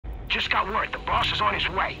Just got word. The boss is on his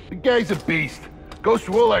way. The guy's a beast. Goes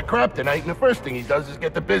through all that crap tonight, and the first thing he does is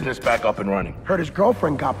get the business back up and running. Heard his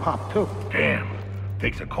girlfriend got popped, too. Damn.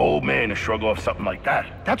 Takes a cold man to shrug off something like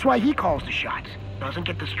that. That's why he calls the shots. Doesn't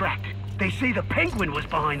get distracted. They say the Penguin was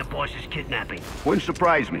behind the boss's kidnapping. Wouldn't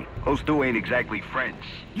surprise me. Those two ain't exactly friends.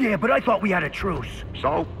 Yeah, but I thought we had a truce.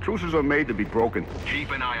 So, truces are made to be broken.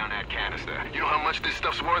 Keep an eye on that canister. You know how much this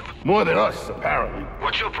stuff's worth? More than us, apparently.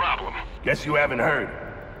 What's your problem? Guess you haven't heard.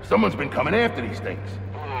 Someone's been coming after these things.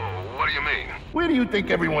 Whoa, what do you mean? Where do you think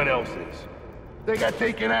everyone else is? They got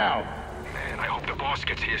taken out. Man, I hope the boss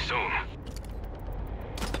gets here soon.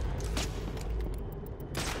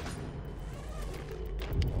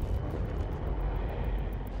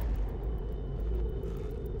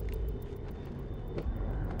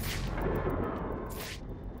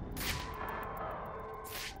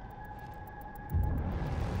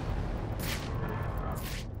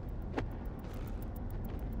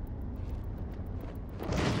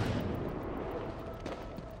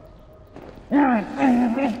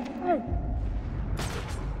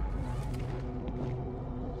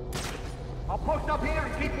 I'll post up here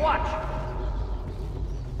and keep watch.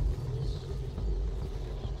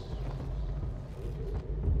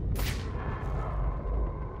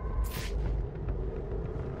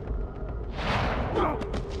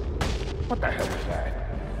 What the hell is that?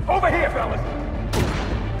 Over here, fellas.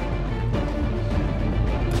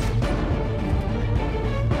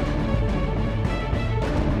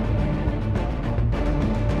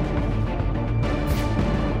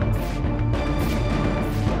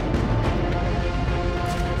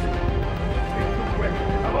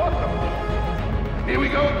 Here we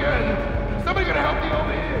go again. Somebody gonna help me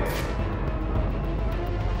over here?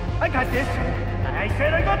 I got this. I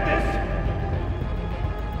said I got this.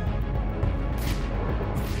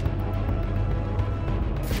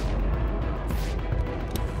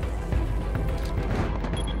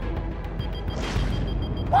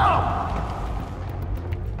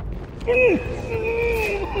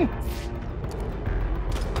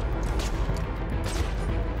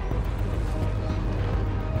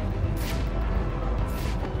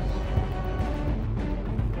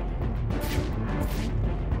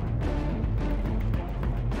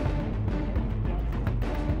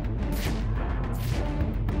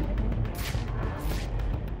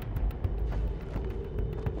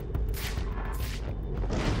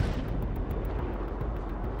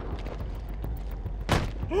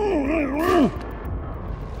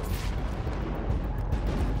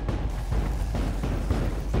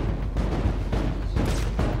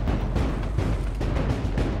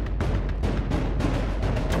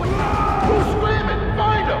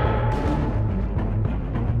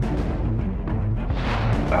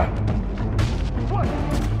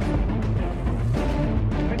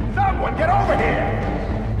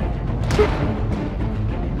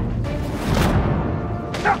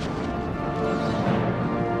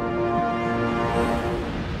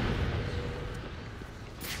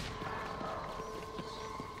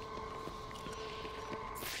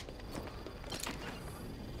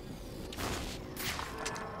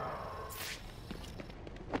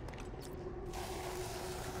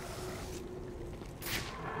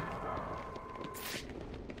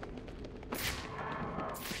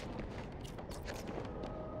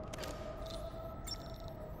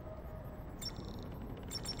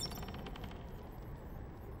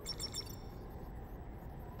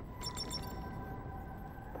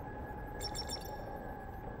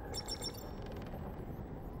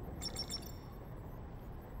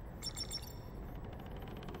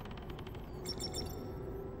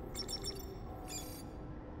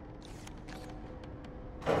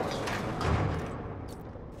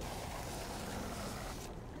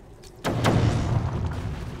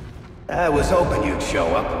 I was hoping you'd show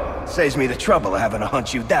up. Saves me the trouble of having to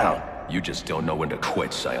hunt you down. You just don't know when to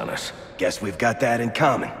quit, Sionis. Guess we've got that in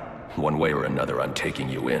common. One way or another, I'm taking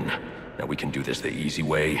you in. Now we can do this the easy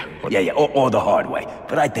way, or the hard way.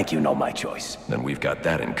 But I think you know my choice. Then we've got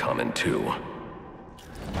that in common, too. No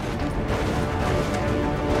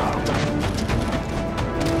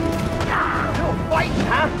fighting,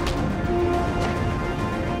 huh?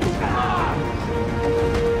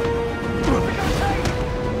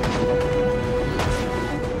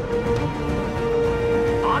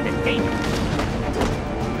 On the thing.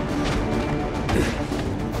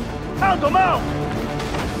 Pound them out!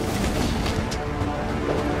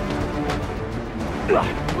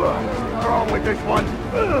 What's wrong with this one?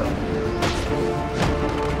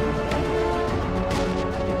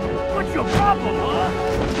 What's your problem, huh?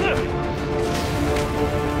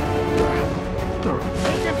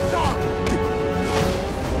 Make him stop!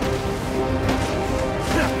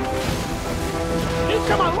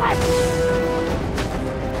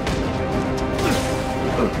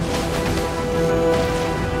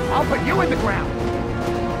 I'll put you in the ground.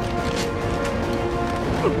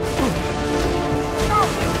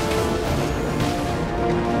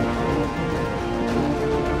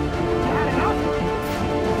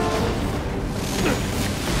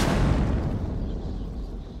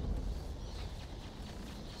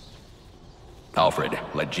 Alfred,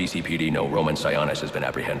 let GCPD know Roman Sionis has been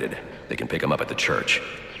apprehended. They can pick him up at the church.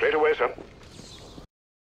 Straight away, sir.